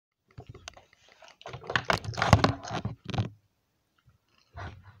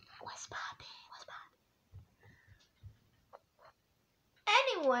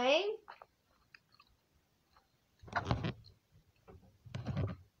playing?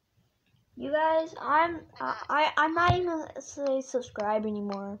 You guys, I'm not even gonna say subscribe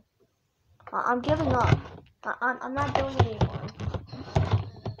anymore. I'm giving up. I'm not doing it anymore.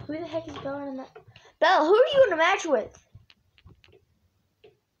 Who the heck is Bella in that? Bella, who are you in a match with?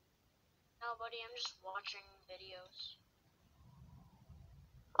 Nobody, I'm just watching videos.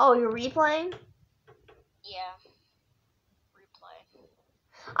 Oh, you're replaying? Yeah. Replay.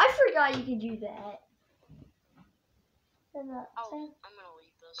 I forgot you could do that. Oh, I'm gonna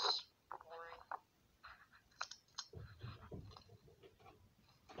leave this. Boring.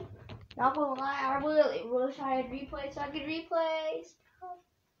 Not gonna lie, I really wish I had replay so I could replay stuff.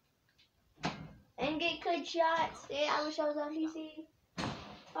 And get good shots. Yeah, I wish I was on PC.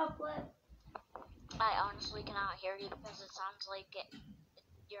 Top flip. I honestly cannot hear you because it sounds like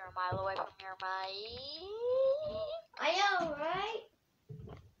you're a mile away from your mic. I know, right?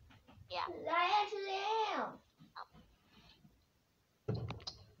 Yeah. I actually am.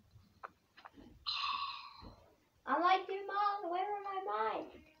 I'm like 2 miles away from my mic.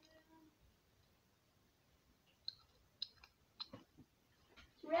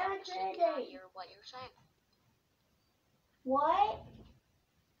 It's really I cannot pretty. hear what you're saying. What?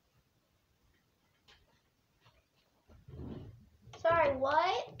 Sorry,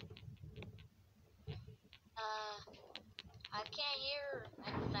 what? I can't hear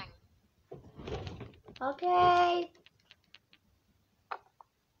anything. Okay.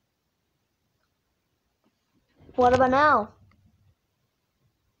 What about now?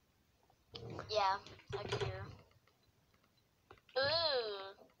 Yeah, I can hear.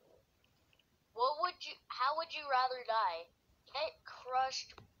 Ooh. How would you rather die? Get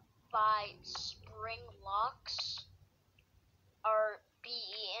crushed by spring locks or be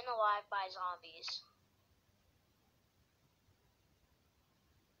eaten alive by zombies?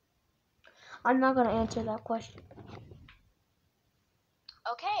 I'm not gonna answer that question.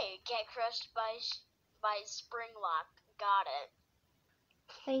 Okay, get crushed by spring lock. Got it.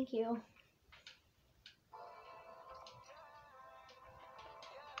 Thank you.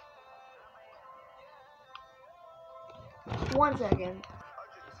 One second.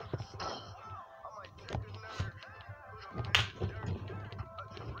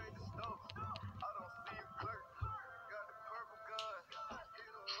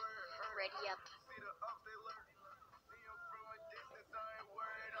 Ready up.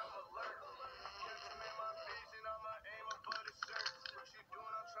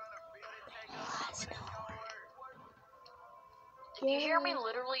 Did you hear me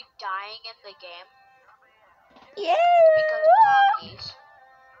literally dying in the game? Yeah. Because of zombies.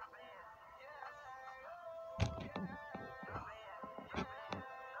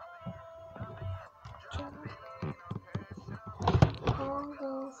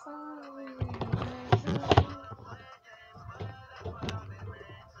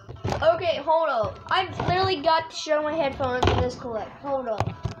 Okay, hold up. I literally got to show my headphones in this collect. Hold up.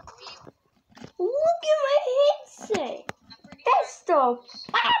 Look at my headset. That's stuff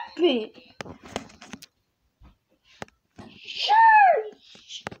happened. Sure.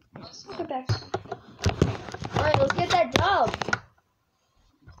 Look back. Alright, let's get that dub.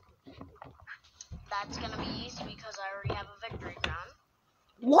 That's gonna be easy because I already have a victory crown.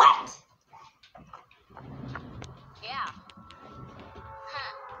 What? Yeah.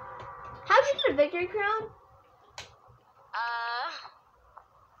 How'd you get a victory crown?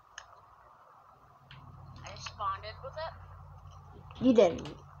 I responded with it. You didn't.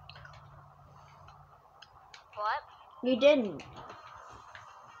 What? You didn't.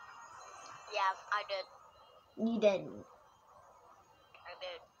 Yeah, I did. You didn't. I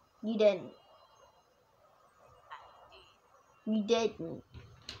did. You didn't. You didn't.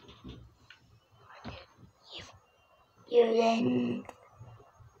 I did. You didn't.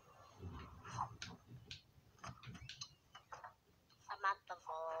 I'm at the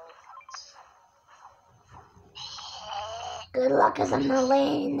vault. Good luck, cause I'm not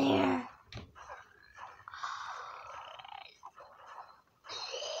laying there.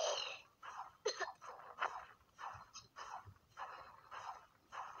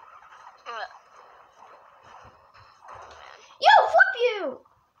 Yo, flip you!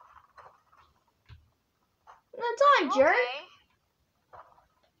 That's on, jerk. Okay.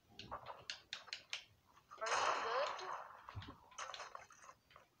 Pretty good.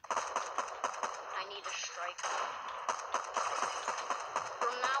 I need a striker.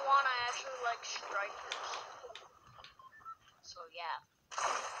 From now on, I actually like strikers. So yeah.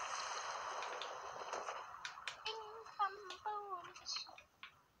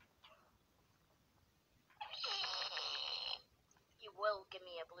 You will will give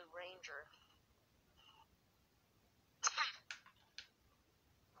me a Blue Ranger.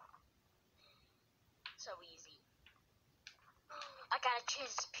 So easy. I got a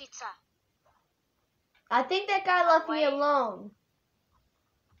cheese pizza. I think that guy left me alone.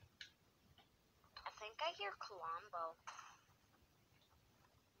 I think I hear Colombo.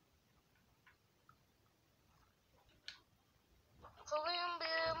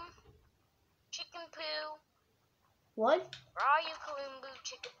 Columbo, chicken poo. What? Where are you, Columbo,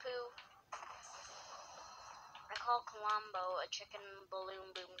 chicken poo? I call Colombo a chicken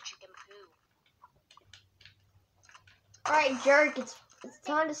balloon boom chicken poo. Alright, jerk, it's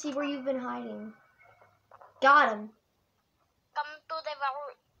time to see where you've been hiding. Got him. Come to the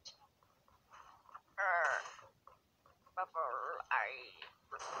vault.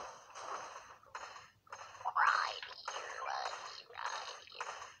 Right here.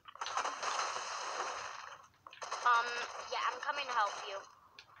 Yeah, I'm coming to help you.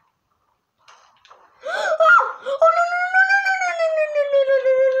 Oh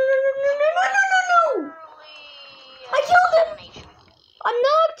no! I killed him! I'm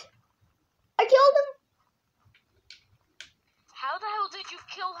knocked! I killed him! How the hell did you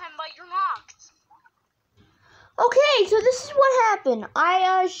kill him but you're knocked? Okay, so this is what happened.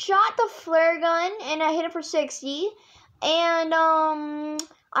 I shot the flare gun and I hit it for 60. And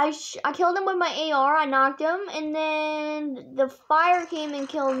I killed him with my AR. I knocked him, and then the fire came and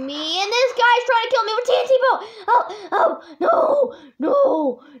killed me. And this guy's trying to kill me with TNT bow. Oh no! No!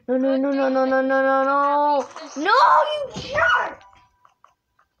 You jerk!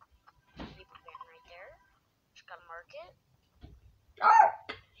 Right there. Just gotta mark it.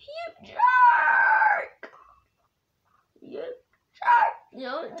 Jerk! You jerk! You jerk! You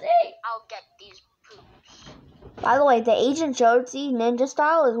don't think. I'll get these poops. By the way, the Agent Josie ninja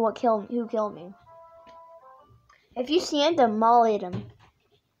style is who killed me. If you see him, demolish him.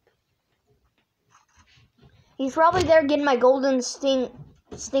 He's probably there getting my golden stink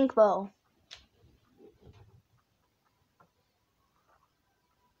bow.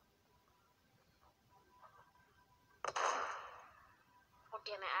 Oh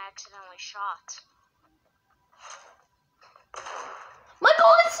damn it, I accidentally shot. My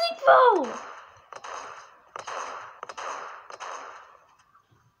golden stink bow!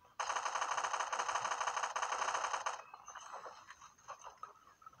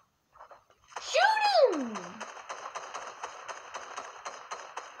 Shoot him!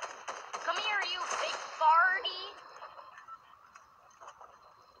 Come here, you big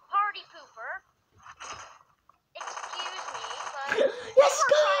party pooper. Excuse me, but Yes,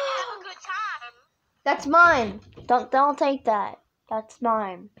 we're trying to have a good time. That's mine. Don't take that. That's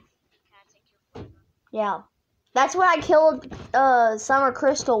mine. Can I take your phone? Yeah. That's what I killed Summer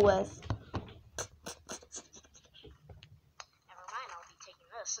Crystal with. Never mind, I'll be taking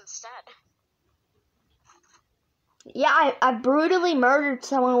this instead. Yeah, I brutally murdered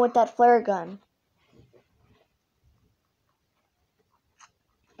someone with that flare gun.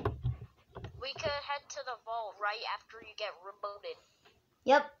 We could head to the vault right after you get rebooted.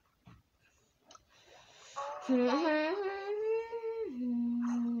 Yep.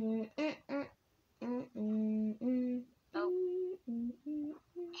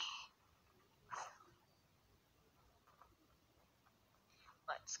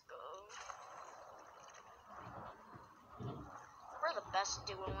 Let's go. We're the best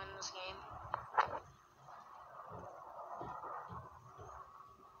duo in this game.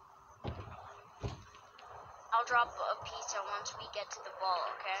 I'll drop a pizza once we get to the vault,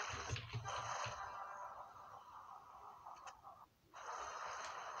 okay?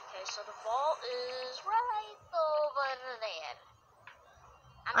 Okay, so the vault is right over there.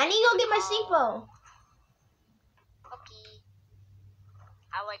 I need to go get my stink bow. Okay.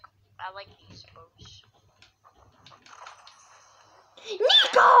 I like these boats.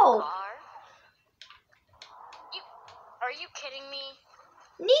 Nico! Are you kidding me?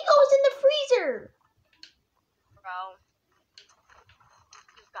 Nico's in the freezer. Bro.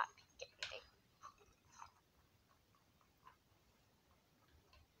 You've got to be kidding me.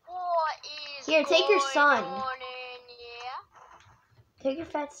 What is Here, take your son. going on in here? Take your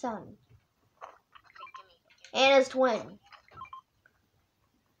fat son. Okay, gimme. And his twin.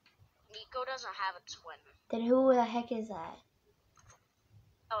 Nico doesn't have a twin. Then who the heck is that?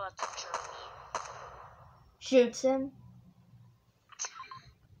 Oh, that's a jerky. Shoots him.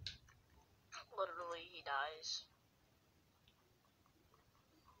 Literally, he dies.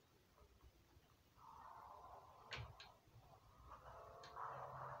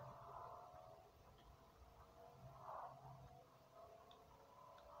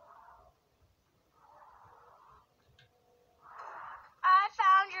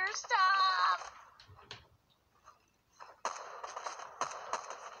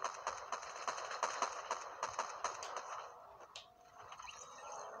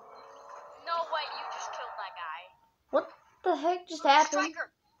 the heck just happened? Striker.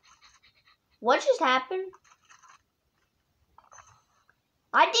 What just happened?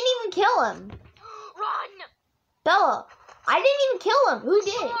 I didn't even kill him. Run! Bella, I didn't even kill him. Who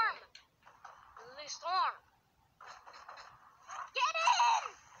did? Storm! The storm! Get in!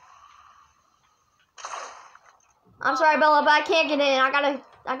 I'm sorry, Bella, but I can't get in. I gotta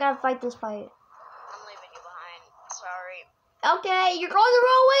fight this fight. I'm leaving you behind. Sorry. Okay, you're going the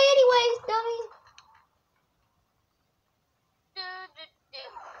wrong way anyways, dummy.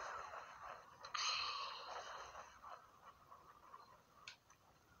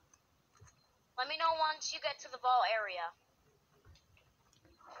 Let me know once you get to the ball area.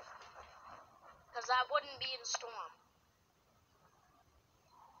 Because that wouldn't be in storm.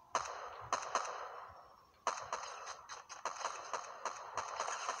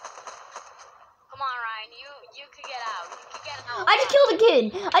 Come on, Ryan. You could get out. You could get out. I just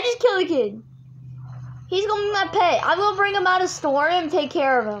killed a kid. He's gonna be my pet. I'm gonna bring him out of storm and take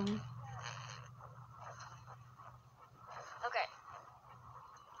care of him. Okay.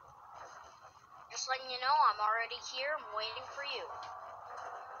 Just letting you know, I'm already here. I'm waiting for you.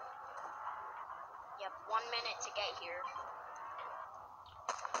 You have 1 minute to get here.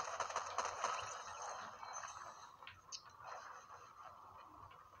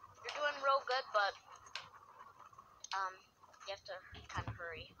 You're doing real good, but you have to kind of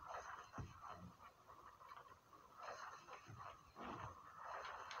hurry.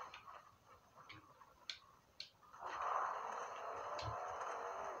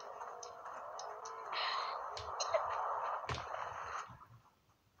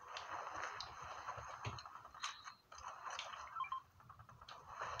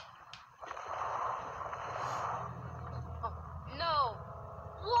 No!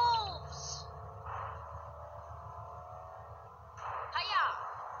 Wolves! Hiya!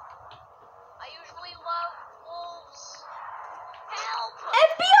 I usually love wolves. Help!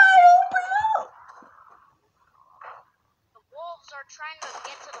 FBI, open up! The wolves are trying to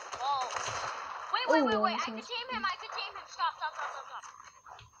get to the ball. Wait. Oh, I could that's tame him. Stop. I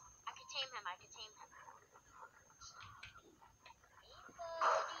could tame him.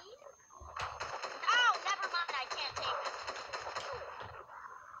 Ow, never mind. I can't tame him.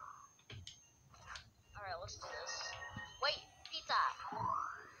 Alright, let's do this. Wait, pizza.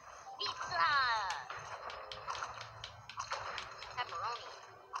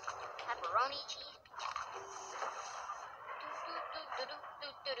 Pepperoni cheese.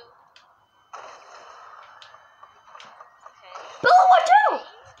 Do. Okay. Bella, watch out!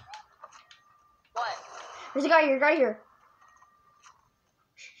 What? There's a guy here.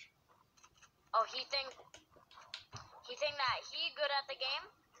 Oh, he think that he good at the game?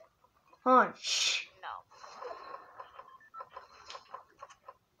 Hold on. Shh. No.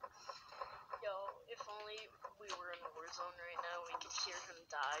 Yo, if only we were in Warzone right now, we could hear him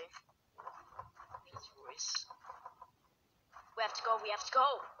die. His voice. We have to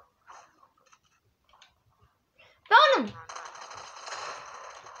go. Found him.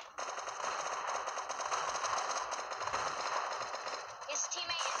 His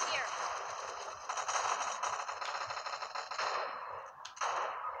teammate is here.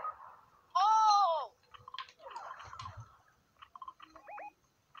 Oh!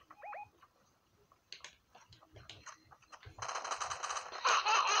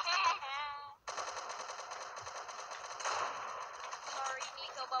 Sorry,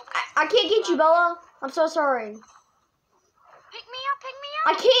 Nico, but I can't get you, Bella. I'm so sorry. Pick me up.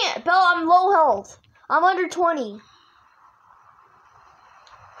 I can't, Bella. I'm low health. I'm under 20.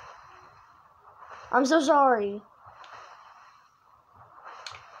 I'm so sorry.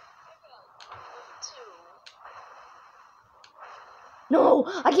 2. No,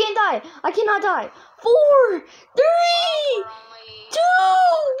 I can't die. I cannot die. 4, 3, 2, 1.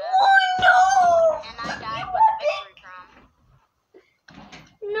 No. And I died with a victory crown.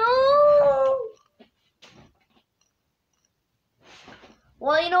 No.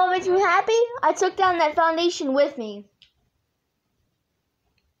 Well, you know what makes me happy? I took down that foundation with me.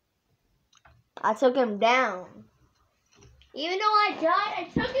 I took him down. Even though I died, I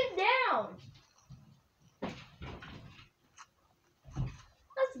took him down.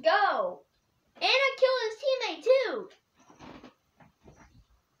 Let's go. And I killed his teammate too.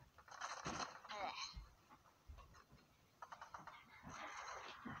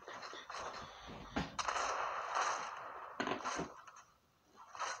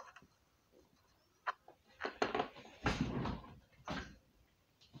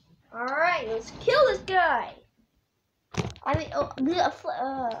 Alright, let's kill this guy.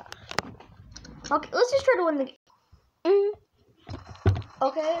 Okay, let's just try to win the game.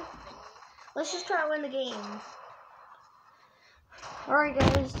 Okay, let's just try to win the game. Alright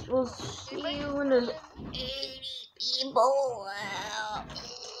guys, we'll see you when there's 80 people left.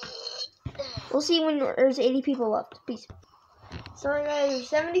 We'll see when there's 80 people left. Peace. Sorry guys, there's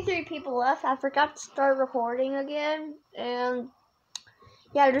 73 people left. I forgot to start recording again. And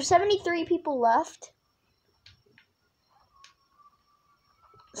yeah, there's 73 people left.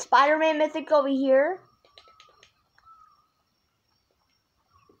 Spider-Man Mythic over here.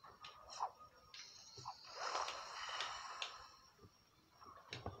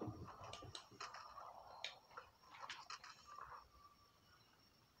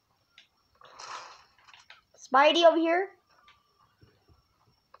 Spidey over here.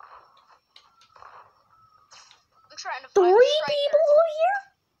 I'm trying to find 3 a striker. people over here?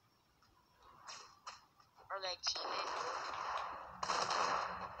 Are they teaming?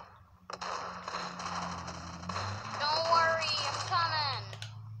 Don't worry, I'm coming.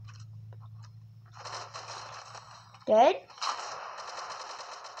 Dead?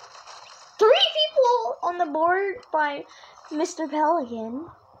 3 people on the board by Mr. Pelican.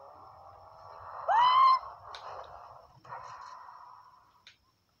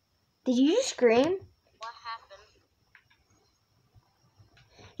 Did you just scream? What happened?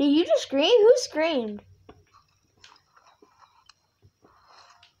 Did you just scream? Who screamed?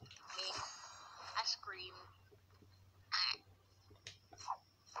 Me. I screamed.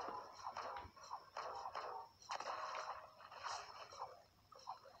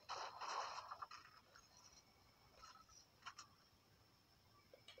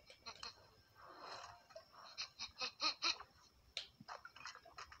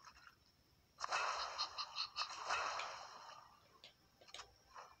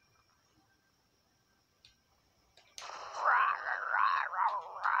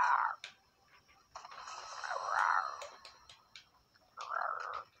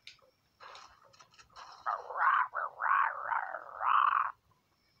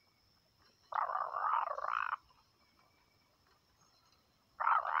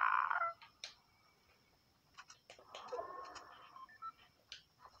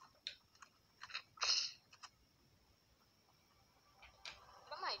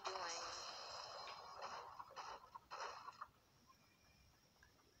 What am I doing?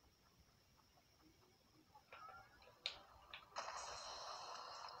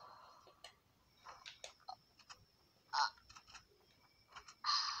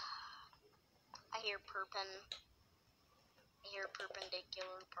 I hear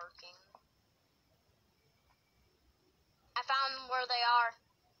perpendicular parking. I found where they are.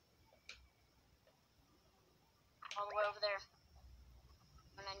 All the way over there.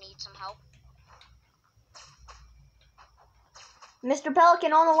 When I need some help. Mr.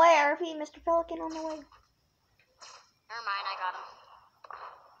 Pelican on the way. I repeat, Mr. Pelican on the way. Never mind, I got him.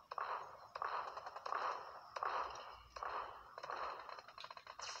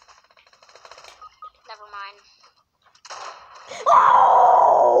 Never mind.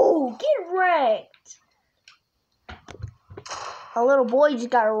 Oh! Get wrecked! A little boy just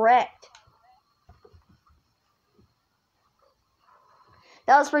got wrecked.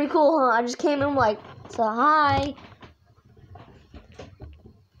 That was pretty cool, huh? I just came in like, so hi.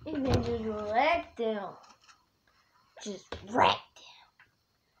 And then just wrecked him. Just wrecked him.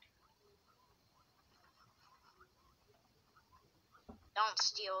 Don't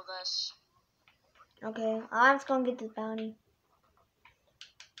steal this. Okay, I'm just gonna get this bounty.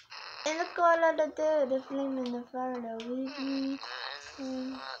 In the color, the flame in the fire, the weedy. That's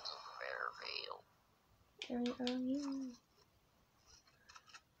very real.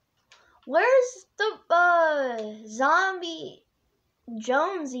 Where's the zombie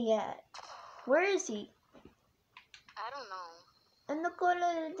Jonesy at? Where is he? I don't know. In the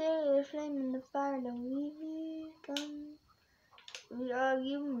color, the flame in the fire, the weedy come. We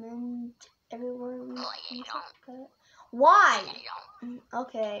argument everywhere we can. Why?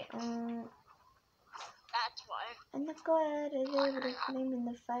 Okay. That's why. And the God is able to flame in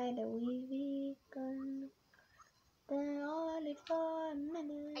the fire that we begun. Then all is for a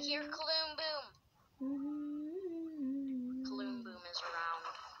minute. I hear Gloom Boom. Gloom Boom is around.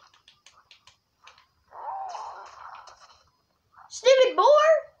 Stupid boar!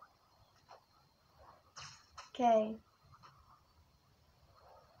 Okay.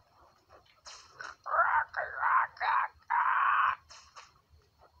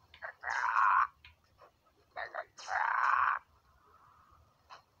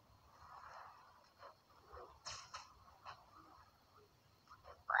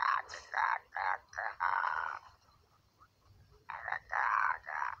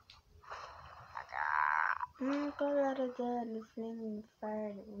 Colorado the flame in the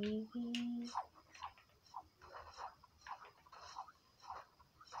fire that we be.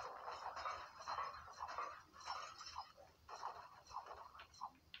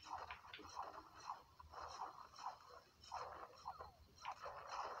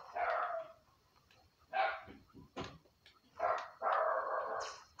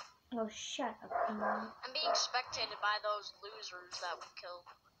 Oh, shut up, come on. I'm being spectated by those losers that we killed.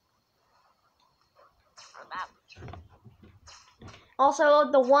 Or that loser.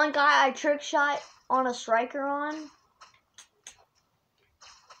 Also, the one guy I trick shot on a striker on.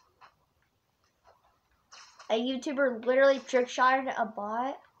 A YouTuber literally trick shotted a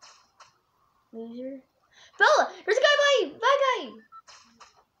bot. Loser. Bella, there's a guy by you! That guy!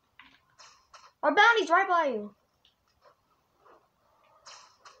 Our bounty's right by you.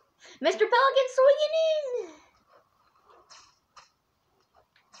 Mr. Pelican swinging in!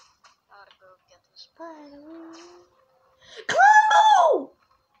 Gotta go get this. Combo!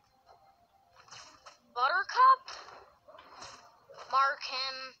 Buttercup? Mark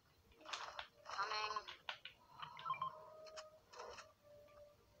him. Coming.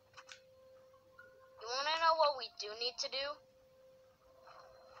 You wanna know what we do need to do?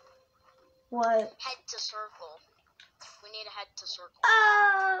 What? Head to circle. We need to head to circle.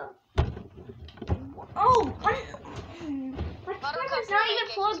 Oh! My Buttercup, camera's not even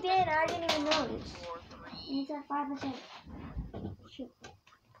plugged in. I didn't even notice. 4, 3. It's at 5%. Shoot.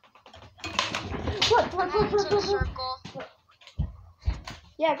 What? I'm heading to the circle.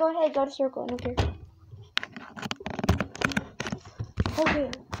 Yeah, go ahead. Go to circle. I don't care. Okay.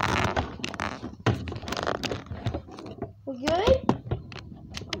 We good?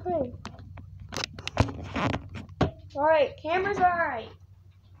 Okay. Alright, camera's alright.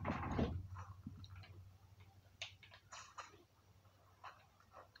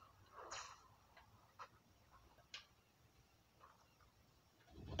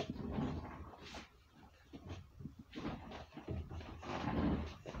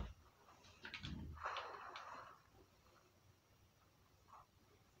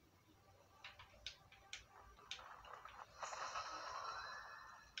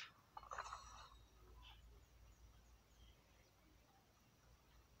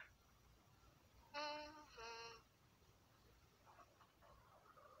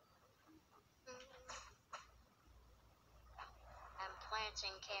 I'm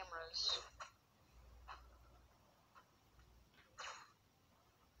planting cameras.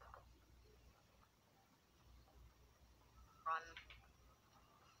 Run.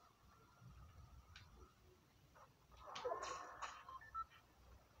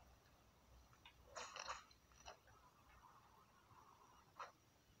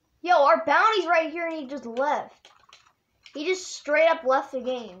 Yo, our bounty's right here and he just left. He just straight up left the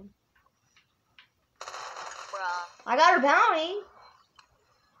game. Bruh. I got our bounty.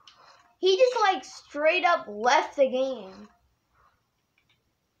 He just like straight up left the game.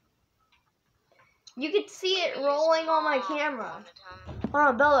 You could see it rolling on my camera. Hold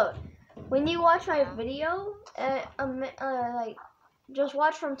on, Bello. When you watch my video, like, just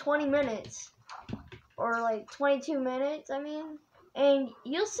watch from 20 minutes. Or like 22 minutes, I mean. And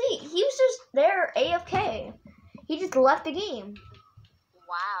you'll see, he was just there AFK. He just left the game.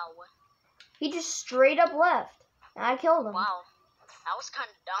 Wow. He just straight up left. And I killed him. Wow. That was kind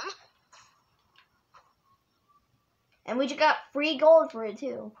of dumb. And we just got free gold for it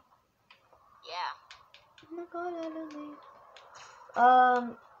too. Yeah. Oh my god, I don't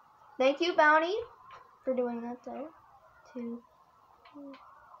know. Thank you, Bounty, for doing that there. Two. Oh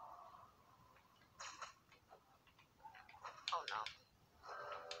no.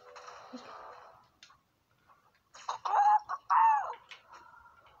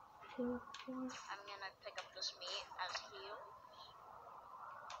 Two, four. I'm gonna pick up this meat as heals.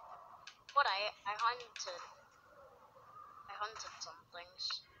 What I hunted some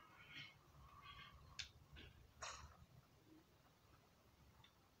things.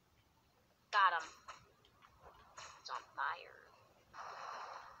 Got him. It's on fire.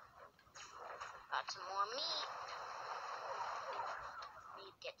 Got some more meat. Need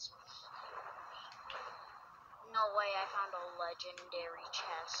to get some heals. No way I found a legendary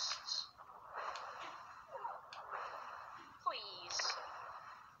chest. Please.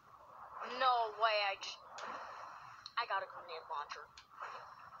 No way I got a grenade launcher.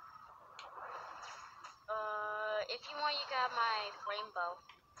 If you want, you got my rainbow.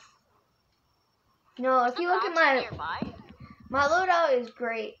 No, if you look at my loadout is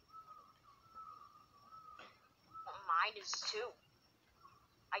great. Well, mine is too.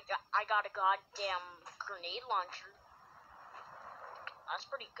 I got a goddamn grenade launcher. That's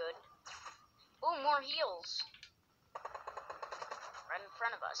pretty good. Ooh, more heals. Right in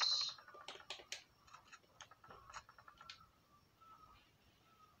front of us.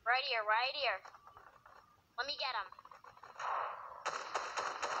 Right here, right here. Let me get him.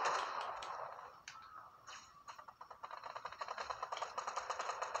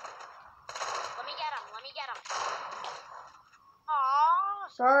 Let me get him.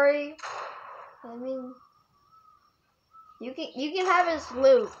 Sorry. I mean, you can have his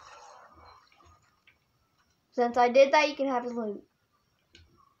loot. Since I did that, you can have his loot.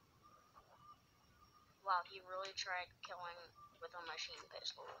 Wow, he really tried killing with a machine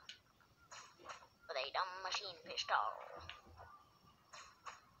pistol. With a dumb machine pistol.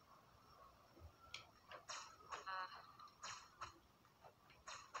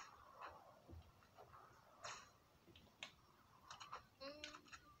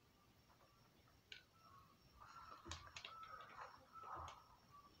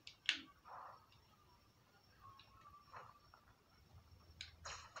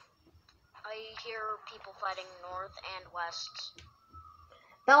 I hear people fighting north and west.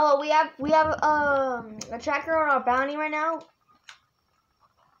 Bella, we have a tracker on our bounty right now. Can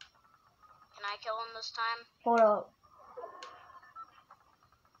I kill him this time? Hold up.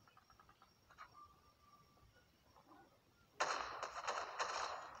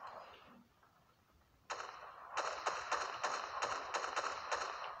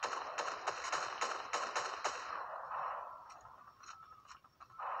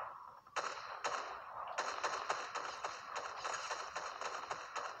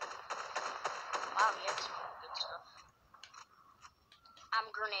 Wow, he had some good stuff. I'm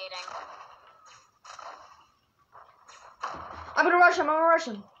grenading. I'm gonna rush him. Alright,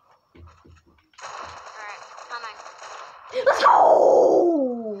 coming. Let's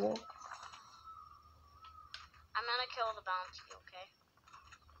go! I'm gonna kill the bounty, okay?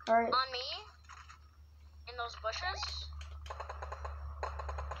 Alright. On me? In those bushes?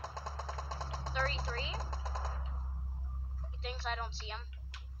 33? He thinks I don't see him.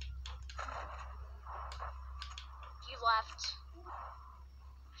 He left.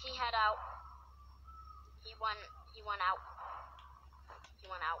 He head out. He went out. He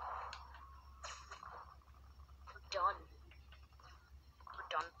went out. We're done. We're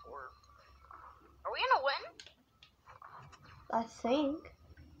done for. Are we gonna win? I think.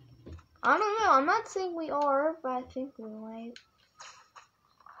 I don't know. I'm not saying we are, but I think we might.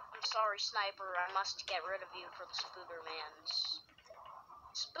 I'm sorry, Sniper. I must get rid of you for the Spoodermans.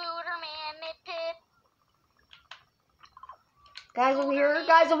 Spooderman, Pip. Guys over here.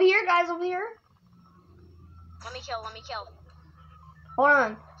 Guys over here. Guys over here. Let me kill. Hold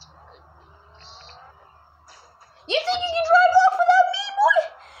on. You think you can drive off without me, boy?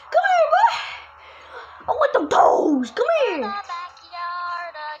 Come here, boy. I want them toes. Come here. The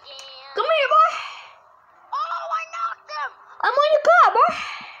backyard again. Come here, boy. Oh, I knocked him. I'm on your car, boy.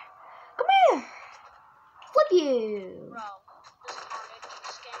 Come here. Flip you. Bro, this Carnage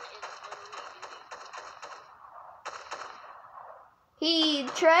skin is literally beauty. He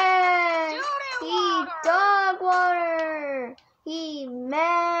trash. Dude, He dog water. He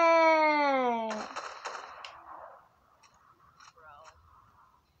mad. Bro,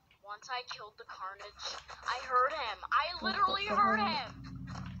 once I killed the Carnage, I heard him. I literally heard him.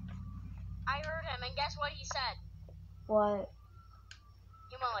 I heard him, and guess what he said? What?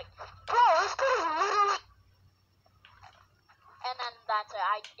 He went like, bro, this kid is literally. And then that's it.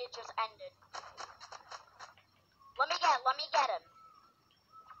 It just ended. Let me get him.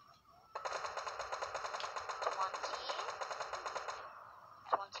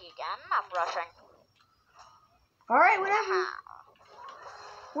 20 again. I'm rushing. Alright, whatever.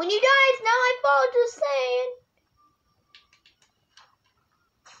 When you die, it's not my fault, just saying.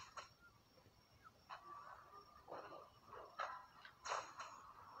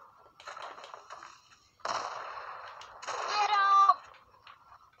 Get him!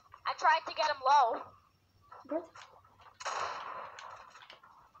 I tried to get him low. What?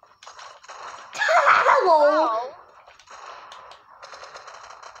 Hello! Low.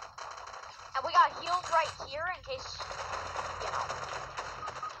 And we got heals right here in case, you know.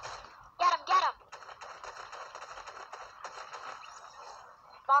 Get him!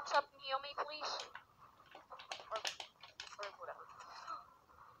 Box up and heal me, please. Or whatever.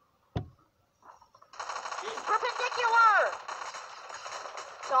 Perpendicular!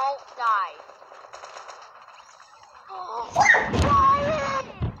 Don't die. Ryan!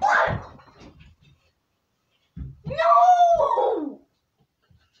 What? No!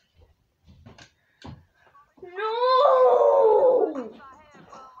 No!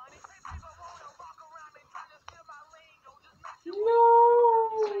 No!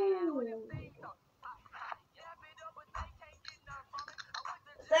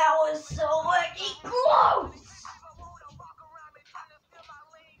 That was so fucking close!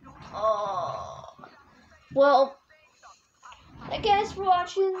 Oh. Well, thank you guys for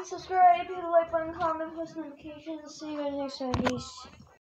watching. Subscribe, hit the like button, comment, post notifications. See you guys next time. Peace.